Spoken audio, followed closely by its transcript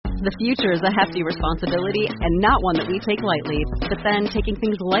The future is a hefty responsibility and not one that we take lightly. But then taking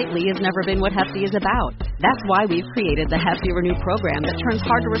things lightly has never been what Hefty is about. That's why we've created the Hefty Renew program that turns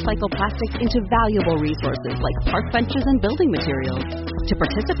hard-to-recycle plastics into valuable resources like park benches and building materials. To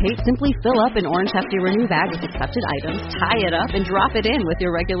participate, simply fill up an orange Hefty Renew bag with accepted items, tie it up, and drop it in with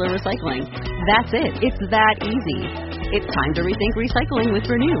your regular recycling. That's it. It's that easy. It's time to rethink recycling with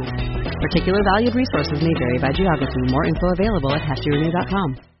Renew. Particular valued resources may vary by geography. More info available at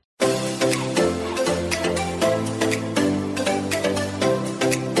heftyrenew.com.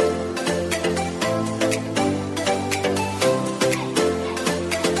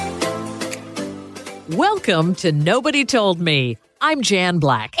 Welcome to Nobody Told Me. I'm Jan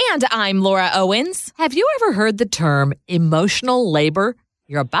Black. And I'm Laura Owens. Have you ever heard the term emotional labor?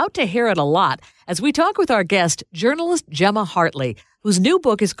 You're about to hear it a lot as we talk with our guest, journalist Gemma Hartley, whose new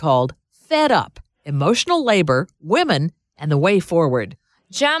book is called Fed Up: Emotional Labor, Women, and the Way Forward.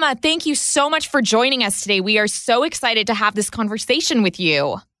 Gemma, thank you so much for joining us today. We are so excited to have this conversation with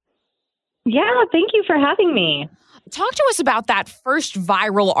you. Yeah, thank you for having me. Talk to us about that first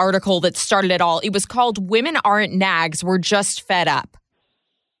viral article that started it all. It was called Women Aren't Nags, We're Just Fed Up.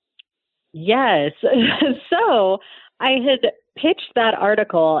 Yes. So I had pitched that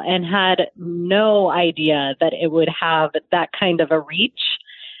article and had no idea that it would have that kind of a reach.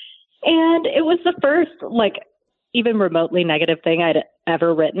 And it was the first, even remotely negative thing I'd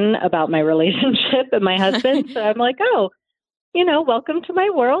ever written about my relationship and my husband. So I'm like, oh, welcome to my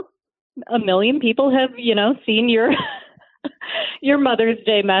world. 1 million people have, seen your your Mother's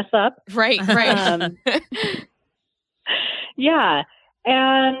Day mess up. Right. Yeah.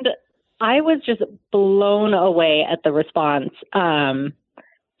 And I was just blown away at the response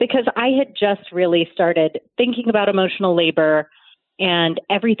because I had just really started thinking about emotional labor and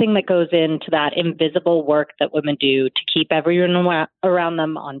everything that goes into that invisible work that women do to keep everyone around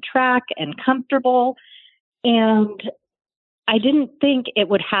them on track and comfortable. And I didn't think it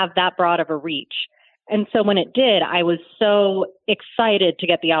would have that broad of a reach. And so when it did, I was so excited to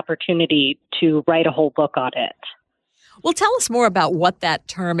get the opportunity to write a whole book on it. Well, tell us more about what that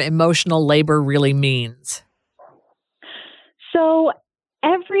term emotional labor really means. So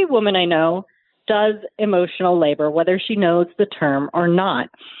every woman I know does emotional labor, whether she knows the term or not.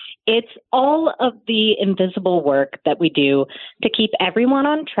 It's all of the invisible work that we do to keep everyone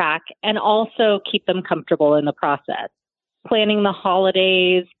on track and also keep them comfortable in the process. Planning the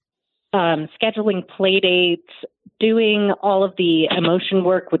holidays, scheduling play dates, doing all of the emotion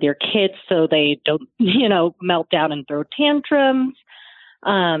work with your kids so they don't, melt down and throw tantrums,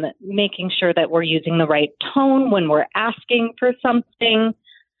 making sure that we're using the right tone when we're asking for something,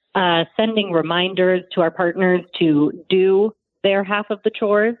 sending reminders to our partners to do their half of the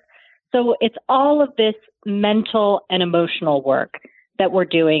chores. So it's all of this mental and emotional work that we're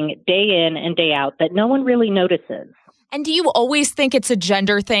doing day in and day out that no one really notices. And do you always think it's a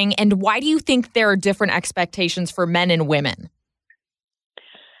gender thing? And why do you think there are different expectations for men and women?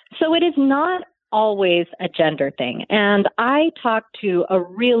 So it is not always a gender thing. And I talked to a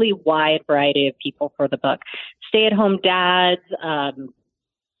really wide variety of people for the book. Stay-at-home dads,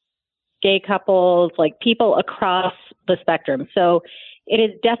 gay couples, people across the spectrum. So it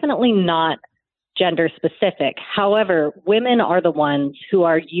is definitely not gender specific. However, women are the ones who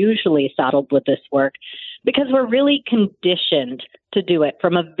are usually saddled with this work because we're really conditioned to do it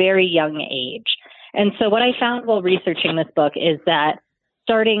from a very young age. And so what I found while researching this book is that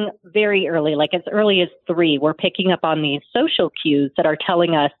starting very early, as early as 3, we're picking up on these social cues that are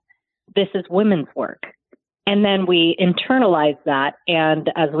telling us this is women's work. And then we internalize that. And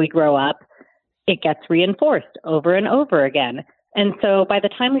as we grow up, it gets reinforced over and over again. And so by the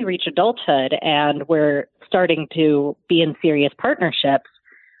time we reach adulthood and we're starting to be in serious partnerships,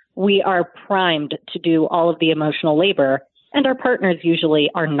 we are primed to do all of the emotional labor, and our partners usually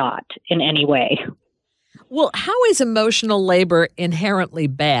are not in any way. Well, how is emotional labor inherently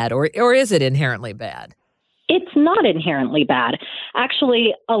bad, or is it inherently bad? It's not inherently bad.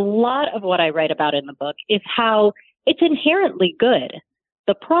 Actually, a lot of what I write about in the book is how it's inherently good.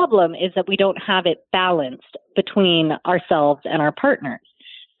 The problem is that we don't have it balanced between ourselves and our partners.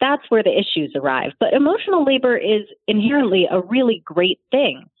 That's where the issues arrive. But emotional labor is inherently a really great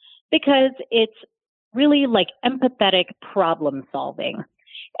thing because it's really empathetic problem solving.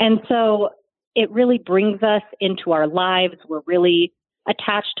 And so it really brings us into our lives. We're really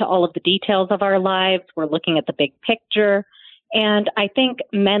attached to all of the details of our lives. We're looking at the big picture. And I think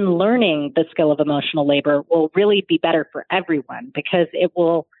men learning the skill of emotional labor will really be better for everyone because it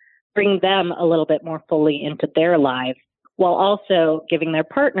will bring them a little bit more fully into their lives while also giving their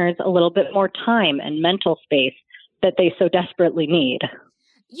partners a little bit more time and mental space that they so desperately need.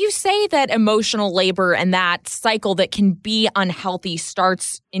 You say that emotional labor and that cycle that can be unhealthy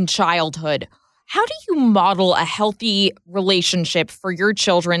starts in childhood. How do you model a healthy relationship for your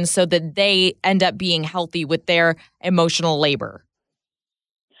children so that they end up being healthy with their emotional labor?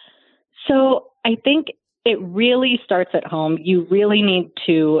 So I think it really starts at home. You really need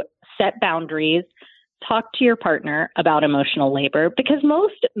to set boundaries, talk to your partner about emotional labor, because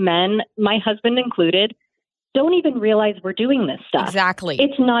most men, my husband included, don't even realize we're doing this stuff. Exactly.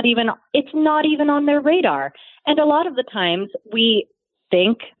 It's not even on their radar. And a lot of the times we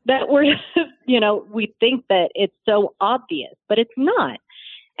think that we think that it's so obvious, but it's not.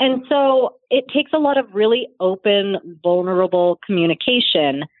 And so it takes a lot of really open, vulnerable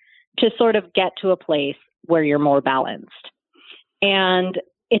communication to sort of get to a place where you're more balanced. And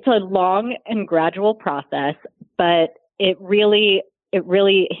it's a long and gradual process, but it really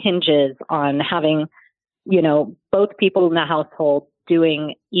hinges on having, both people in the household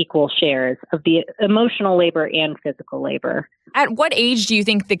doing equal shares of the emotional labor and physical labor. At what age do you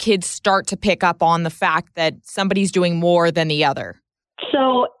think the kids start to pick up on the fact that somebody's doing more than the other?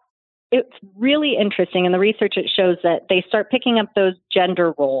 So it's really interesting. In the research, it shows that they start picking up those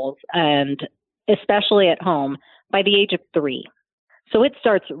gender roles, and especially at home, by the age of 3. So it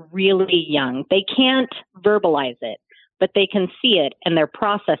starts really young. They can't verbalize it, but they can see it and they're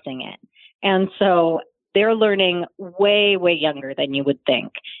processing it. And so they're learning way, way younger than you would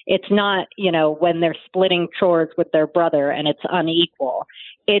think. It's not, when they're splitting chores with their brother and it's unequal.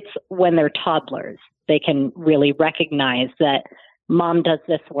 It's when they're toddlers. They can really recognize that mom does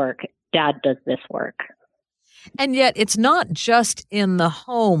this work, dad does this work. And yet it's not just in the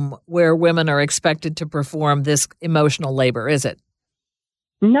home where women are expected to perform this emotional labor, is it?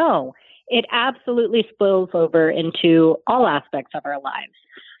 No, it absolutely spills over into all aspects of our lives.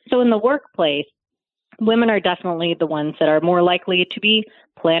 So in the workplace, women are definitely the ones that are more likely to be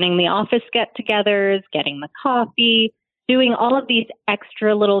planning the office get-togethers, getting the coffee, doing all of these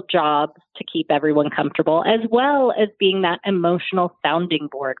extra little jobs to keep everyone comfortable, as well as being that emotional sounding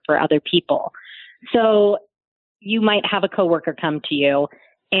board for other people. So you might have a coworker come to you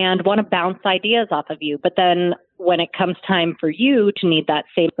and want to bounce ideas off of you, but then when it comes time for you to need that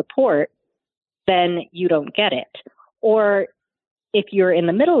same support, then you don't get it. Or if you're in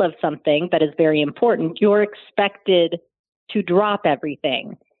the middle of something that is very important, you're expected to drop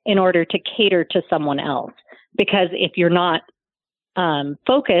everything in order to cater to someone else. Because if you're not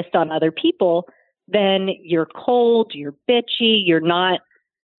focused on other people, then you're cold, you're bitchy,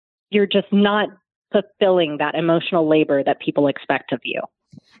 you're just not fulfilling that emotional labor that people expect of you.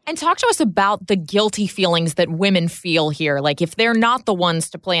 And talk to us about the guilty feelings that women feel here. Like if they're not the ones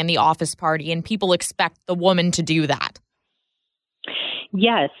to plan the office party and people expect the woman to do that.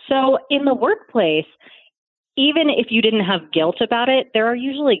 Yes. So in the workplace, even if you didn't have guilt about it, there are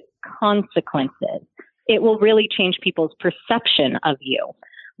usually consequences. It will really change people's perception of you.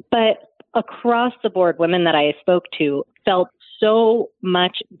 But across the board, women that I spoke to felt so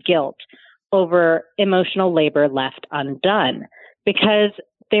much guilt over emotional labor left undone because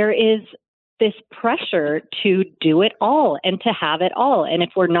there is this pressure to do it all and to have it all. And if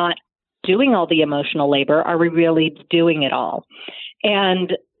we're not doing all the emotional labor, are we really doing it all?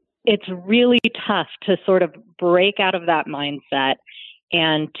 And it's really tough to sort of break out of that mindset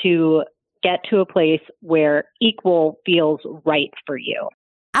and to get to a place where equal feels right for you.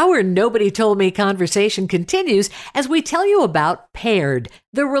 Our Nobody Told Me conversation continues as we tell you about Paired,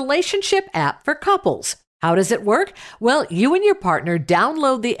 the relationship app for couples. How does it work? Well, you and your partner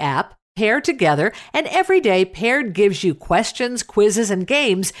download the app, pair together, and every day Paired gives you questions, quizzes, and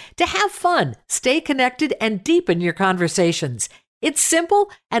games to have fun, stay connected, and deepen your conversations. It's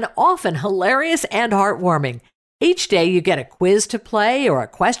simple and often hilarious and heartwarming. Each day you get a quiz to play or a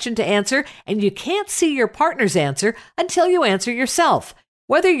question to answer, and you can't see your partner's answer until you answer yourself.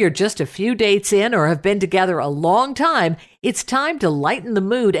 Whether you're just a few dates in or have been together a long time, it's time to lighten the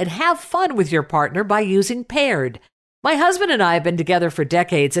mood and have fun with your partner by using Paired. My husband and I have been together for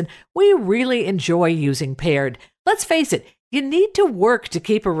decades, and we really enjoy using Paired. Let's face it, you need to work to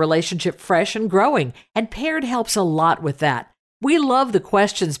keep a relationship fresh and growing, and Paired helps a lot with that. We love the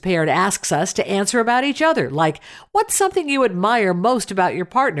questions Paired asks us to answer about each other, like, what's something you admire most about your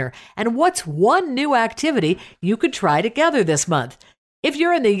partner, and what's one new activity you could try together this month? If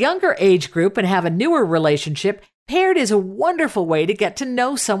you're in the younger age group and have a newer relationship, Paired is a wonderful way to get to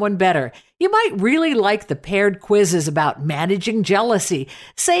know someone better. You might really like the Paired quizzes about managing jealousy,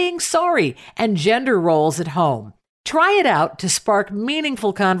 saying sorry, and gender roles at home. Try it out to spark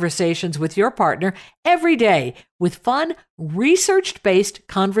meaningful conversations with your partner every day with fun, research-based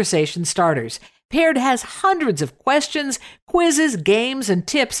conversation starters. Paired has hundreds of questions, quizzes, games, and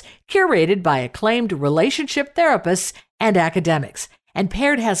tips curated by acclaimed relationship therapists and academics. And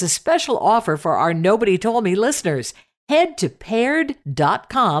Paired has a special offer for our Nobody Told Me listeners. Head to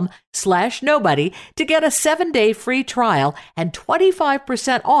paired.com/nobody to get a 7-day free trial and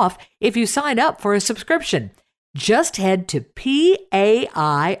 25% off if you sign up for a subscription. Just head to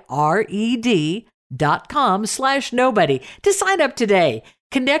paired.com/nobody to sign up today.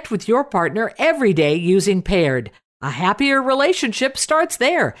 Connect with your partner every day using Paired. A happier relationship starts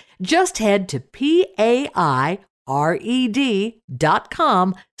there. Just head to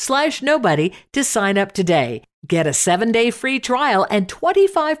paired.com/nobody to sign up today. Get a 7-day free trial and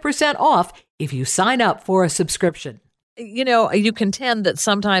 25% off if you sign up for a subscription. You know, you contend that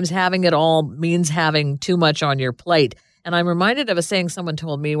sometimes having it all means having too much on your plate. And I'm reminded of a saying someone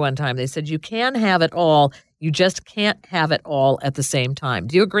told me one time. They said, you can have it all, you just can't have it all at the same time.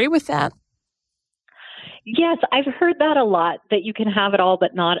 Do you agree with that? Yes, I've heard that a lot, that you can have it all,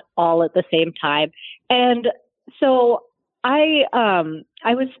 but not all at the same time. And so I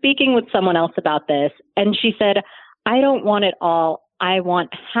was speaking with someone else about this, and she said, I don't want it all. I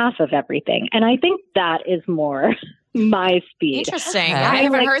want half of everything. And I think that is more my speed. Interesting. I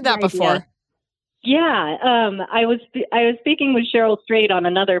haven't heard that before. Yeah. I was speaking with Cheryl Strait on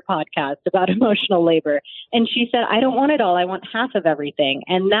another podcast about emotional labor, and she said, I don't want it all. I want half of everything.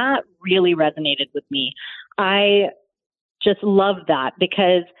 And that really resonated with me. I just love that,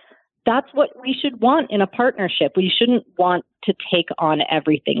 because that's what we should want in a partnership. We shouldn't want to take on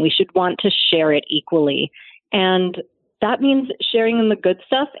everything. We should want to share it equally. And that means sharing in the good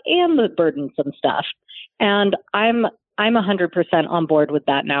stuff and the burdensome stuff. And I'm 100% on board with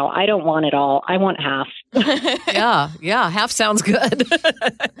that now. I don't want it all. I want half. Yeah. Half sounds good.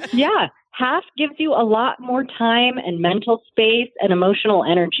 Yeah. Half gives you a lot more time and mental space and emotional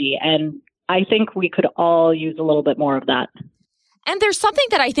energy. And I think we could all use a little bit more of that. And there's something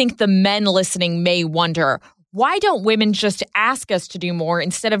that I think the men listening may wonder. Why don't women just ask us to do more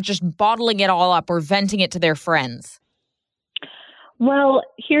instead of just bottling it all up or venting it to their friends? Well,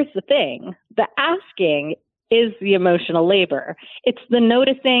 here's the thing. The asking is the emotional labor. It's the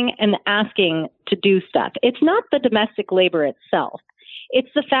noticing and the asking to do stuff. It's not the domestic labor itself.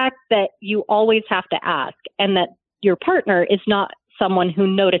 It's the fact that you always have to ask, and that your partner is not someone who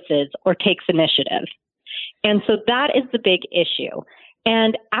notices or takes initiative. And so that is the big issue.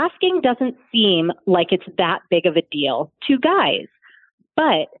 And asking doesn't seem like it's that big of a deal to guys.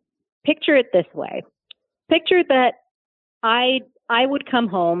 But picture it this way. Picture that I would come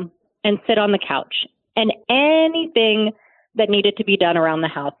home and sit on the couch, and anything that needed to be done around the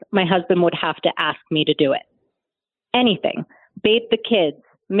house, my husband would have to ask me to do it. Anything. Bathe the kids,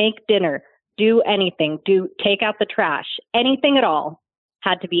 make dinner, do anything, take out the trash, anything at all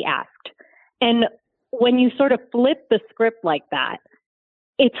had to be asked. And when you sort of flip the script like that,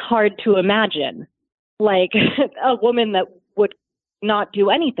 it's hard to imagine like a woman that would not do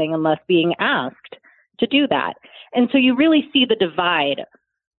anything unless being asked to do that. And so you really see the divide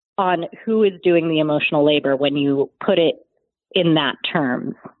on who is doing the emotional labor when you put it in that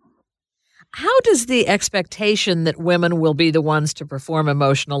terms. How does the expectation that women will be the ones to perform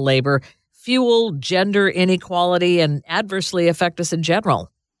emotional labor fuel gender inequality and adversely affect us in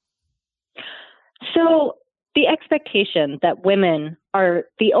general? So the expectation that women are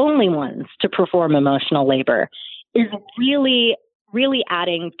the only ones to perform emotional labor is really, really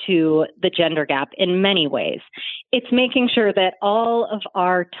adding to the gender gap in many ways. It's making sure that all of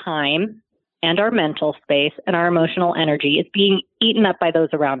our time and our mental space and our emotional energy is being eaten up by those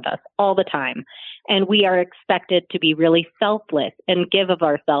around us all the time. And we are expected to be really selfless and give of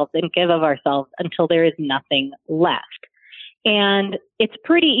ourselves until there is nothing left. And it's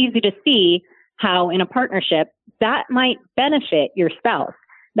pretty easy to see how in a partnership that might benefit your spouse.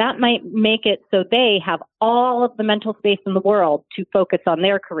 That might make it so they have all of the mental space in the world to focus on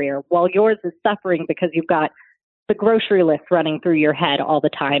their career, while yours is suffering because you've got the grocery list running through your head all the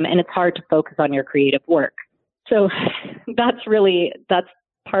time, and it's hard to focus on your creative work. So that's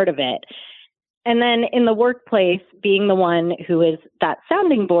part of it. And then in the workplace, being the one who is that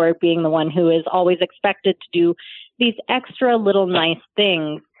sounding board, being the one who is always expected to do these extra little nice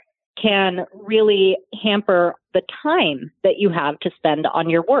things can really hamper the time that you have to spend on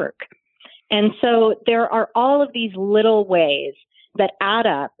your work. And so there are all of these little ways that add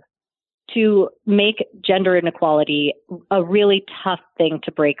up to make gender inequality a really tough thing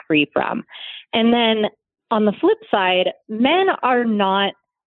to break free from. And then on the flip side, men are not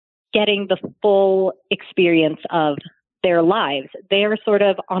getting the full experience of their lives. They are sort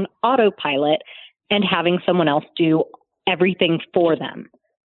of on autopilot and having someone else do everything for them.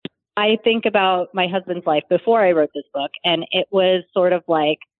 I think about my husband's life before I wrote this book, and it was sort of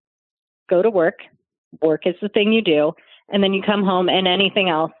like, go to work. Work is the thing you do. And then you come home, and anything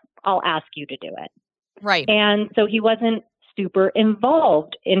else, I'll ask you to do it. Right. And so he wasn't super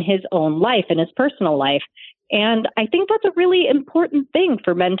involved in his own life, in his personal life. And I think that's a really important thing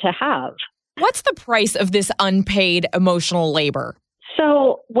for men to have. What's the price of this unpaid emotional labor?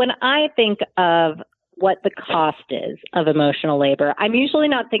 So when I think of what the cost is of emotional labor, I'm usually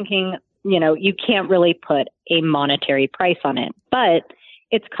not thinking, you can't really put a monetary price on it, but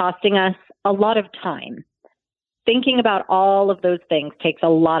it's costing us a lot of time. Thinking about all of those things takes a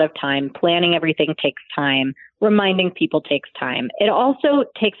lot of time. Planning everything takes time. Reminding people takes time. It also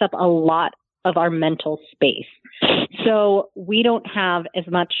takes up a lot of our mental space. So we don't have as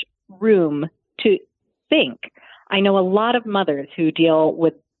much room to think. I know a lot of mothers who deal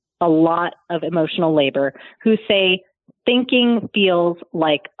with a lot of emotional labor who say thinking feels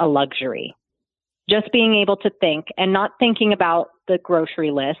like a luxury. Just being able to think and not thinking about the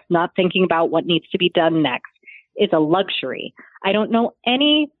grocery list, not thinking about what needs to be done next is a luxury. I don't know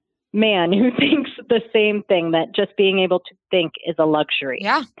any man who thinks the same thing, that just being able to think is a luxury.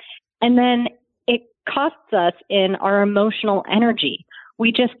 Yeah. And then it costs us in our emotional energy.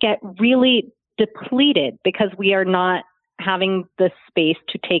 We just get really depleted because we are not having the space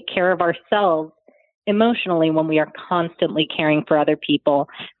to take care of ourselves emotionally when we are constantly caring for other people,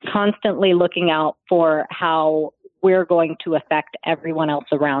 constantly looking out for how we're going to affect everyone else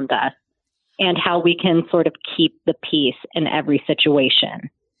around us and how we can sort of keep the peace in every situation.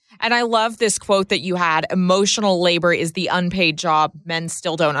 And I love this quote that you had, emotional labor is the unpaid job men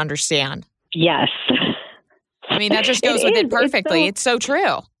still don't understand. Yes. I mean, that just goes with it perfectly. It's so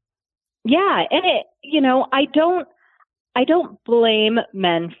true. Yeah. And I don't blame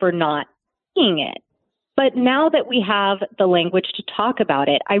men for not seeing it. But now that we have the language to talk about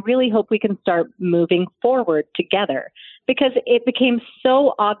it, I really hope we can start moving forward together, because it became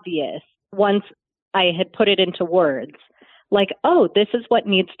so obvious once I had put it into words, like, oh, this is what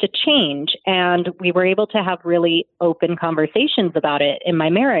needs to change. And we were able to have really open conversations about it in my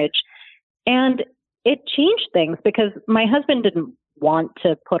marriage. And it changed things because my husband didn't want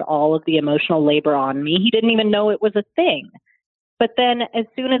to put all of the emotional labor on me. He didn't even know it was a thing. But then as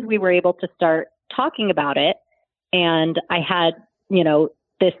soon as we were able to start talking about it, and I had,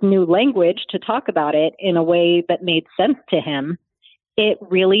 this new language to talk about it in a way that made sense to him, it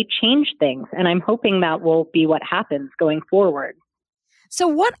really changed things. And I'm hoping that will be what happens going forward. So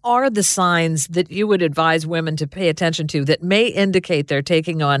what are the signs that you would advise women to pay attention to that may indicate they're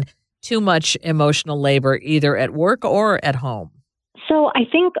taking on too much emotional labor, either at work or at home? So I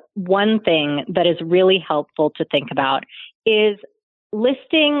think one thing that is really helpful to think about is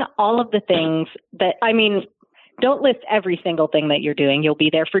listing all of the things that, don't list every single thing that you're doing. You'll be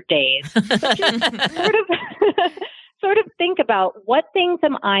there for days. But just sort of think about, what things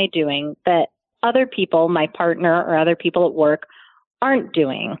am I doing that other people, my partner or other people at work, aren't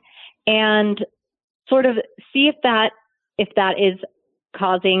doing? And sort of see if that is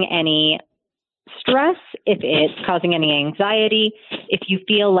causing any stress, if it's causing any anxiety, if you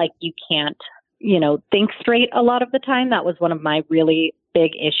feel like you can't, think straight a lot of the time. That was one of my really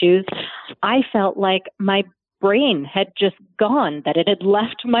big issues. I felt like my brain had just gone, that it had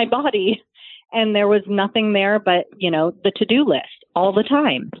left my body, and there was nothing there but, the to-do list all the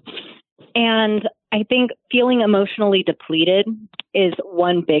time. And I think feeling emotionally depleted is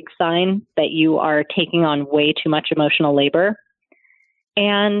one big sign that you are taking on way too much emotional labor.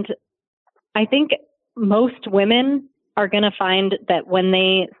 And I think most women are going to find that when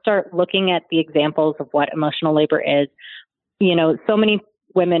they start looking at the examples of what emotional labor is, so many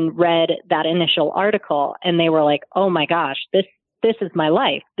women read that initial article and they were like, oh my gosh, this is my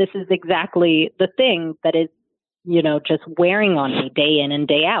life. This is exactly the thing that is, just wearing on me day in and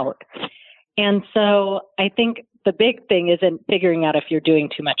day out. And so I think the big thing isn't figuring out if you're doing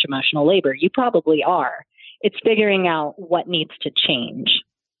too much emotional labor. You probably are. It's figuring out what needs to change.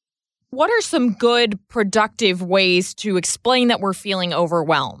 What are some good, productive ways to explain that we're feeling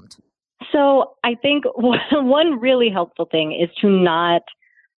overwhelmed? So I think one really helpful thing is to not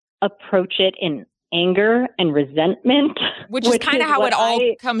approach it in anger and resentment. Which is kind of how it all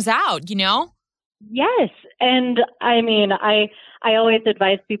comes out, Yes. And I always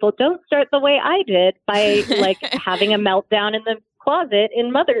advise people, don't start the way I did by having a meltdown in the closet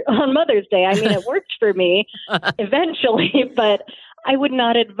on Mother's Day. It worked for me eventually, but I would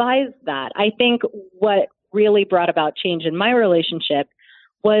not advise that. I think what really brought about change in my relationship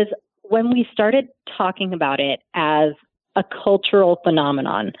was when we started talking about it as a cultural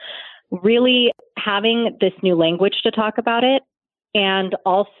phenomenon, really having this new language to talk about it And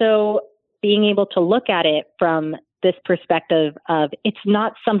also being able to look at it from this perspective of it's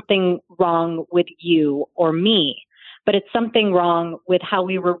not something wrong with you or me, but it's something wrong with how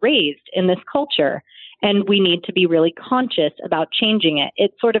we were raised in this culture. And we need to be really conscious about changing it.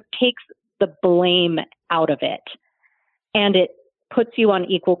 It sort of takes the blame out of it. And it puts you on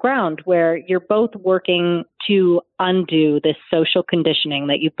equal ground where you're both working to undo this social conditioning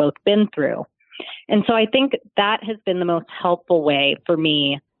that you've both been through. And so I think that has been the most helpful way for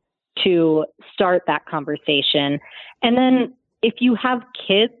me to start that conversation. And then if you have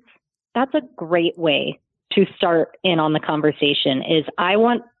kids, that's a great way to start in on the conversation is I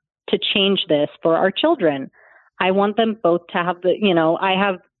want to change this for our children. I want them both to have I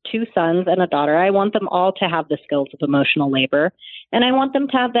have 2 sons and a daughter. I want them all to have the skills of emotional labor. And I want them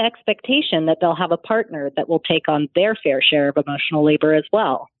to have the expectation that they'll have a partner that will take on their fair share of emotional labor as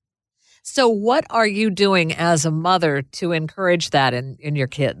well. So what are you doing as a mother to encourage that in your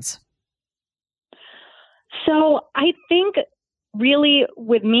kids? So I think really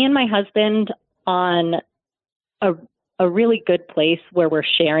with me and my husband on a really good place where we're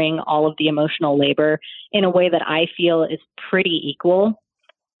sharing all of the emotional labor in a way that I feel is pretty equal.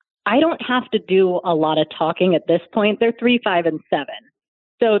 I don't have to do a lot of talking at this point. They're 3, 5, and 7.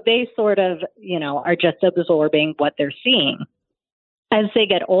 So they sort of, are just absorbing what they're seeing. As they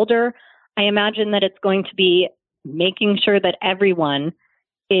get older, I imagine that it's going to be making sure that everyone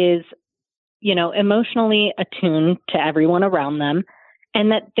is, emotionally attuned to everyone around them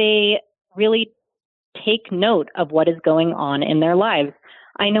and that they really take note of what is going on in their lives.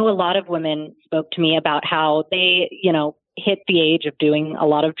 I know a lot of women spoke to me about how they, hit the age of doing a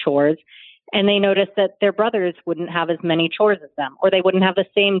lot of chores and they noticed that their brothers wouldn't have as many chores as them or they wouldn't have the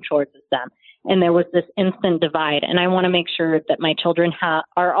same chores as them. And there was this instant divide. And I want to make sure that my children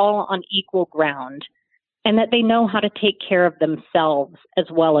are all on equal ground and that they know how to take care of themselves as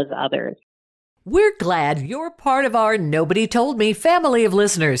well as others. We're glad you're part of our Nobody Told Me family of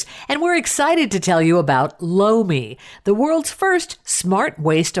listeners, and we're excited to tell you about Lomi, the world's first smart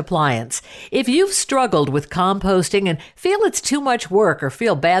waste appliance. If you've struggled with composting and feel it's too much work or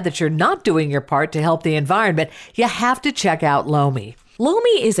feel bad that you're not doing your part to help the environment, you have to check out Lomi.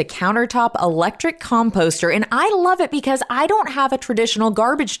 Lomi is a countertop electric composter, and I love it because I don't have a traditional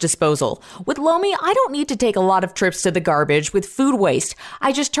garbage disposal. With Lomi, I don't need to take a lot of trips to the garbage with food waste.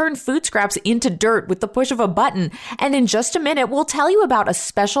 I just turn food scraps into dirt with the push of a button. And in just a minute, we'll tell you about a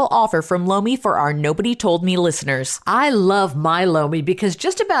special offer from Lomi for our Nobody Told Me listeners. I love my Lomi because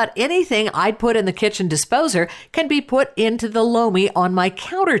just about anything I'd put in the kitchen disposer can be put into the Lomi on my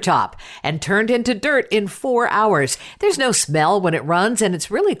countertop and turned into dirt in 4 hours. There's no smell when it runs, and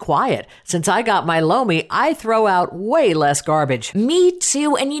it's really quiet. Since I got my Lomi, I throw out way less garbage. Me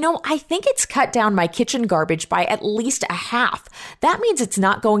too. And I think it's cut down my kitchen garbage by at least a half. That means it's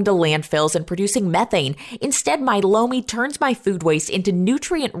not going to landfills and producing methane. Instead, my Lomi turns my food waste into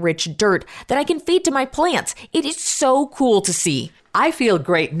nutrient-rich dirt that I can feed to my plants. It is so cool to see. I feel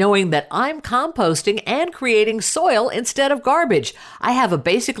great knowing that I'm composting and creating soil instead of garbage. I have a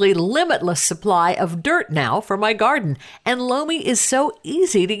basically limitless supply of dirt now for my garden, and Lomi is so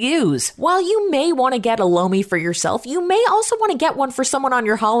easy to use. While you may want to get a Lomi for yourself, you may also want to get one for someone on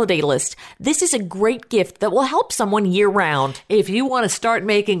your holiday list. This is a great gift that will help someone year-round. If you want to start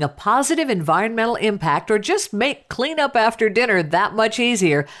making a positive environmental impact or just make cleanup after dinner that much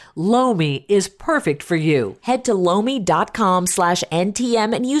easier, Lomi is perfect for you. Head to lomi.com/NTM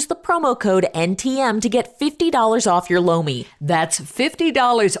and use the promo code NTM to get $50 off your Lomi. That's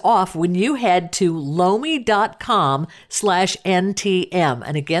 $50 off when you head to lomi.com/NTM.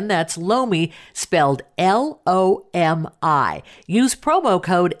 And again, that's Lomi spelled LOMI. Use promo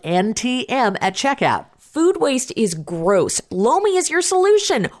code NTM at checkout. Food waste is gross. Lomi is your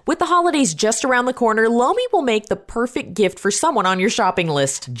solution. With the holidays just around the corner, Lomi will make the perfect gift for someone on your shopping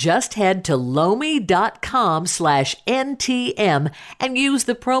list. Just head to lomi.com/NTM and use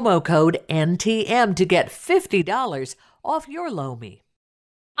the promo code NTM to get $50 off your Lomi.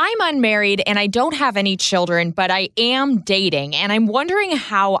 I'm unmarried and I don't have any children, but I am dating, and I'm wondering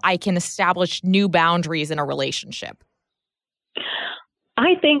how I can establish new boundaries in a relationship.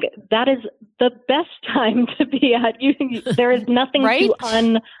 I think that is the best time to be at. There is nothing right?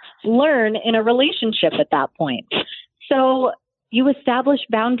 to unlearn in a relationship at that point. So you establish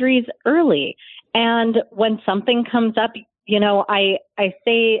boundaries early. And when something comes up, I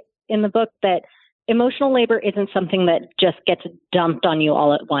say in the book that emotional labor isn't something that just gets dumped on you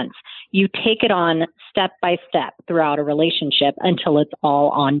all at once. You take it on step by step throughout a relationship until it's all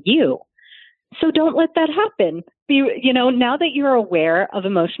on you. So don't let that happen. Now that you're aware of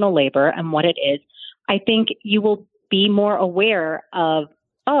emotional labor and what it is, I think you will be more aware of,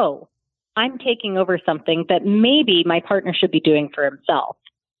 oh, I'm taking over something that maybe my partner should be doing for himself.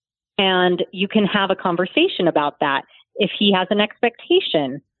 And you can have a conversation about that. If he has an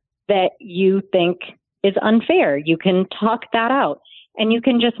expectation that you think is unfair, you can talk that out. And you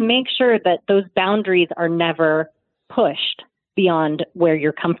can just make sure that those boundaries are never pushed beyond where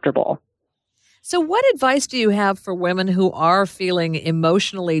you're comfortable. So what advice do you have for women who are feeling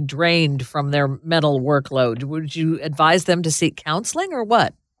emotionally drained from their mental workload? Would you advise them to seek counseling or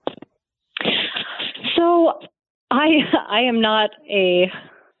what? So I am not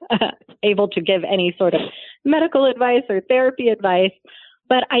able to give any sort of medical advice or therapy advice,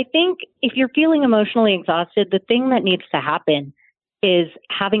 but I think if you're feeling emotionally exhausted, the thing that needs to happen is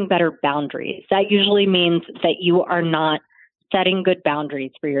having better boundaries. That usually means that you are not setting good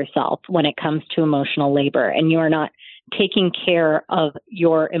boundaries for yourself when it comes to emotional labor, and you are not taking care of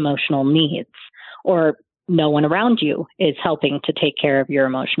your emotional needs, or no one around you is helping to take care of your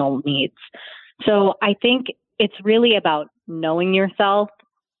emotional needs. So I think it's really about knowing yourself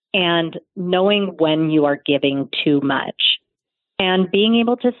and knowing when you are giving too much and being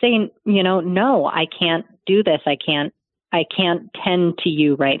able to say, no, I can't do this. I can't tend to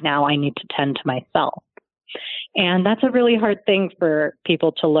you right now. I need to tend to myself. And that's a really hard thing for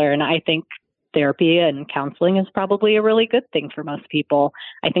people to learn. I think therapy and counseling is probably a really good thing for most people.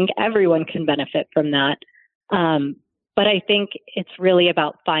 I think everyone can benefit from that. But I think it's really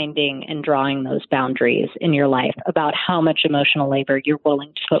about finding and drawing those boundaries in your life about how much emotional labor you're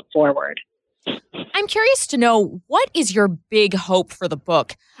willing to put forward. I'm curious to know, what is your big hope for the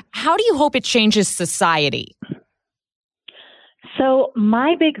book? How do you hope it changes society? So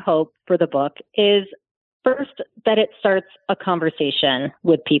my big hope for the book is, first, that it starts a conversation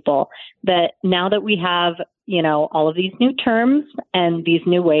with people, that now that we have, all of these new terms and these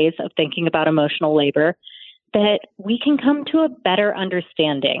new ways of thinking about emotional labor, that we can come to a better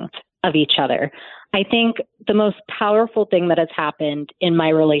understanding of each other. I think the most powerful thing that has happened in my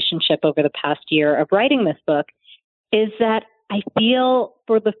relationship over the past year of writing this book is that I feel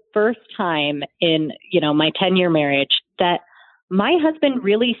for the first time in, my 10-year marriage that my husband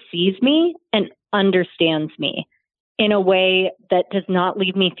really sees me and understands me in a way that does not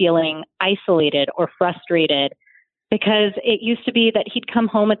leave me feeling isolated or frustrated, because it used to be that he'd come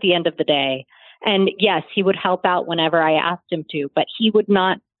home at the end of the day and yes, he would help out whenever I asked him to, but he would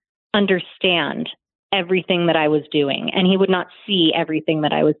not understand everything that I was doing, and he would not see everything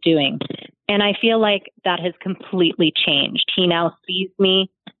that I was doing. And I feel like that has completely changed. He now sees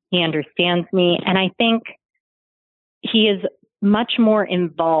me, he understands me, and I think he is much more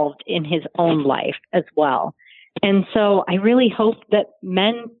involved in his own life as well. And so I really hope that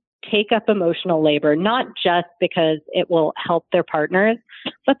men take up emotional labor, not just because it will help their partners,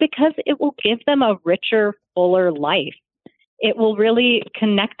 but because it will give them a richer, fuller life. It will really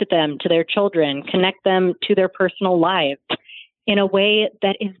connect them to their children, connect them to their personal lives in a way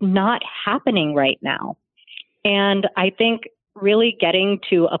that is not happening right now. And I think really getting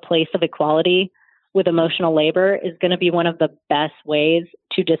to a place of equality with emotional labor is going to be one of the best ways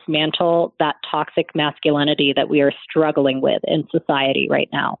to dismantle that toxic masculinity that we are struggling with in society right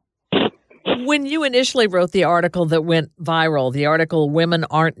now. When you initially wrote the article that went viral, the article "Women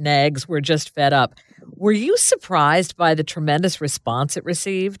Aren't Nags, We're Just Fed Up," were you surprised by the tremendous response it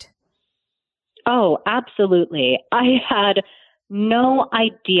received? Oh, absolutely. I had no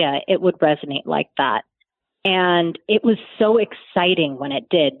idea it would resonate like that. And it was so exciting when it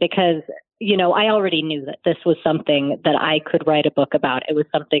did, because I already knew that this was something that I could write a book about. It was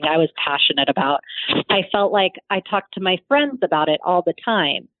something I was passionate about. I felt like I talked to my friends about it all the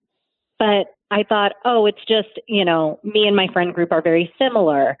time. But I thought, it's just, me and my friend group are very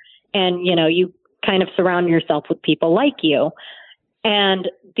similar. And, you kind of surround yourself with people like you. And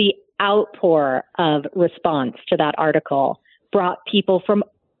the outpour of response to that article brought people from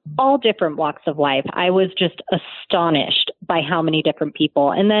all different walks of life. I was just astonished by how many different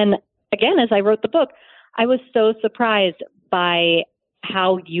people. And then again, as I wrote the book, I was so surprised by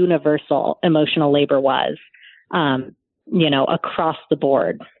how universal emotional labor was, across the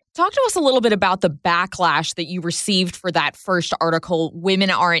board. Talk to us a little bit about the backlash that you received for that first article, "Women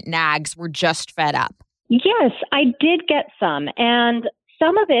Aren't Nags, We're Just Fed Up." Yes, I did get some. And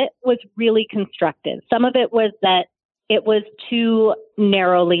some of it was really constructive. Some of it was that it was too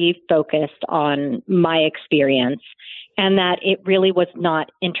narrowly focused on my experience, and that it really was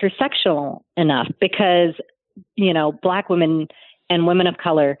not intersectional enough, because, Black women and women of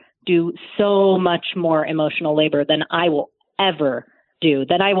color do so much more emotional labor than I will ever do,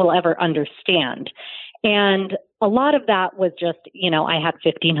 that I will ever understand. And a lot of that was just, I had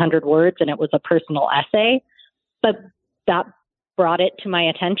 1,500 words and it was a personal essay. but that brought it to my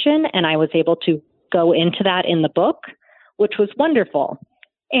attention, and I was able to go into that in the book, which was wonderful.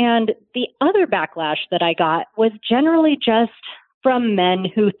 And the other backlash that I got was generally just from men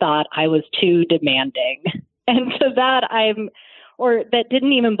who thought I was too demanding. And so that that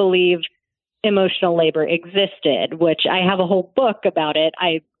didn't even believe emotional labor existed, which I have a whole book about it.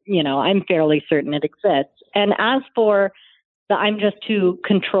 I'm fairly certain it exists. And as for the I'm just too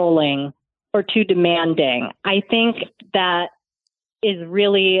controlling or too demanding, I think that is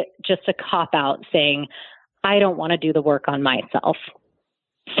really just a cop-out saying, I don't want to do the work on myself.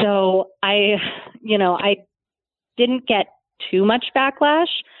 So I didn't get too much backlash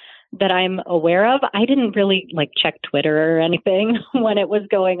that I'm aware of. I didn't really check Twitter or anything when it was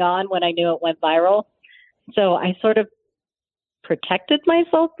going on, when I knew it went viral. So I sort of protected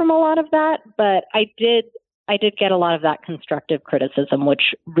myself from a lot of that, but I did get a lot of that constructive criticism,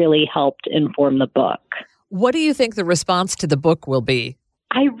 which really helped inform the book. What do you think the response to the book will be?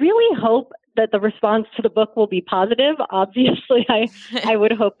 I really hope that the response to the book will be positive. Obviously, I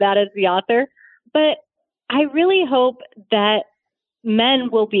would hope that as the author, but I really hope that men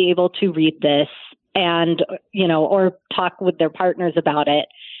will be able to read this and, or talk with their partners about it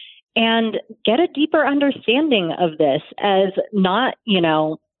and get a deeper understanding of this as not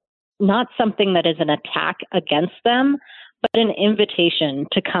something that is an attack against them, but an invitation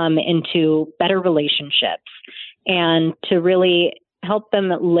to come into better relationships and to really help them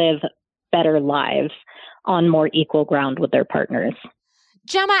live better lives on more equal ground with their partners.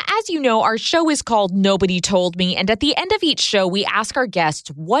 Gemma, as you know, our show is called Nobody Told Me. And at the end of each show, we ask our guests,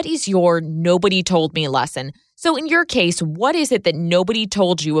 what is your Nobody Told Me lesson? So in your case, what is it that nobody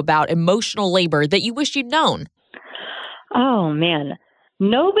told you about emotional labor that you wish you'd known? Oh, man.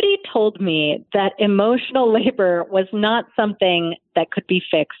 Nobody told me that emotional labor was not something that could be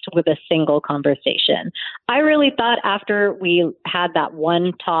fixed with a single conversation. I really thought after we had that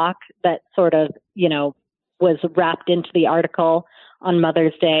one talk that sort of, was wrapped into the article on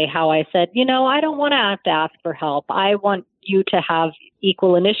Mother's Day, how I said, I don't want to have to ask for help. I want you to have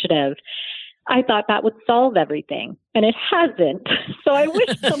equal initiative. I thought that would solve everything, and it hasn't. So I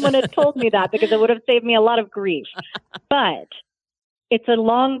wish someone had told me that, because it would have saved me a lot of grief. But it's a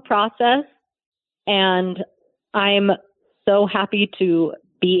long process, and I'm so happy to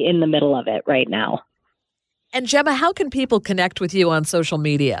be in the middle of it right now. And Gemma, how can people connect with you on social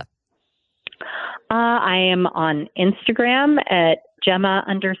media? I am on Instagram at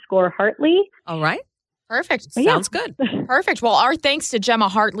Gemma_Hartley. All right. Perfect. Sounds good. Perfect. Well, our thanks to Gemma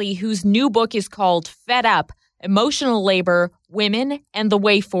Hartley, whose new book is called Fed Up, Emotional Labor, Women, and the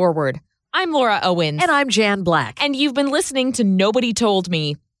Way Forward. I'm Laura Owens. And I'm Jan Black. And you've been listening to Nobody Told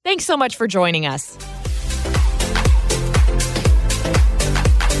Me. Thanks so much for joining us.